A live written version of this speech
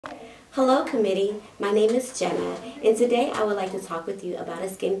Hello committee, my name is Jenna and today I would like to talk with you about a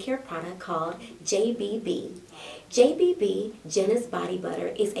skincare product called JBB. JBB, Jenna's Body Butter,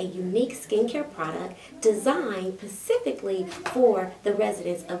 is a unique skincare product designed specifically for the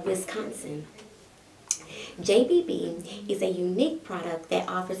residents of Wisconsin. JBB is a unique product that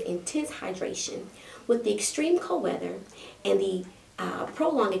offers intense hydration. With the extreme cold weather and the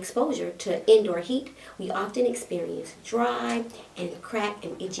prolonged exposure to indoor heat, we often experience dry and cracked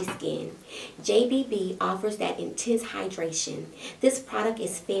and itchy skin. JBB offers that intense hydration. This product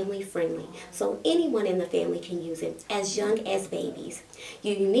is family friendly, so anyone in the family can use it, as young as babies. The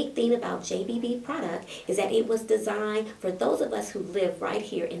unique thing about JBB product is that it was designed for those of us who live right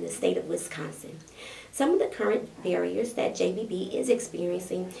here in the state of Wisconsin. Some of the current barriers that JBB is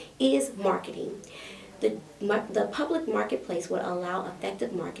experiencing is marketing. The public marketplace would allow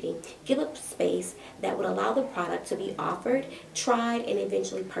effective marketing, give a space that would allow the product to be offered, tried, and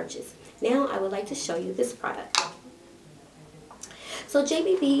eventually purchased. Now I would like to show you this product. So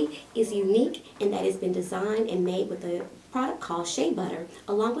JBB is unique in that it's been designed and made with a product called shea butter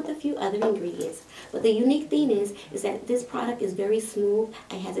along with a few other ingredients. But the unique thing is that this product is very smooth.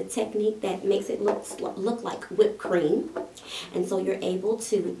 It has a technique that makes it look like whipped cream. And so you're able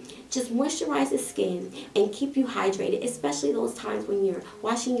to just moisturize the skin and keep you hydrated, especially those times when you're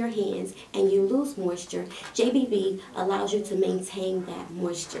washing your hands and you lose moisture. JBB allows you to maintain that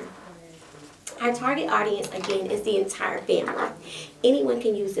moisture. Our target audience, again, is the entire family. Anyone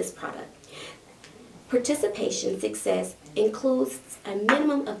can use this product. Participation success includes a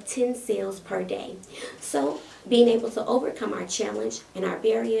minimum of 10 sales per day. So being able to overcome our challenge and our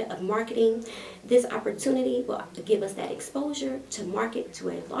barrier of marketing, this opportunity will give us that exposure to market to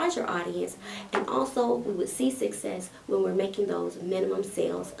a larger audience, and also we would see success when we're making those minimum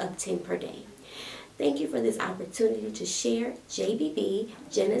sales of 10 per day. Thank you for this opportunity to share JBB,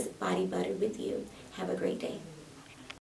 Jenna's Body Butter, with you. Have a great day.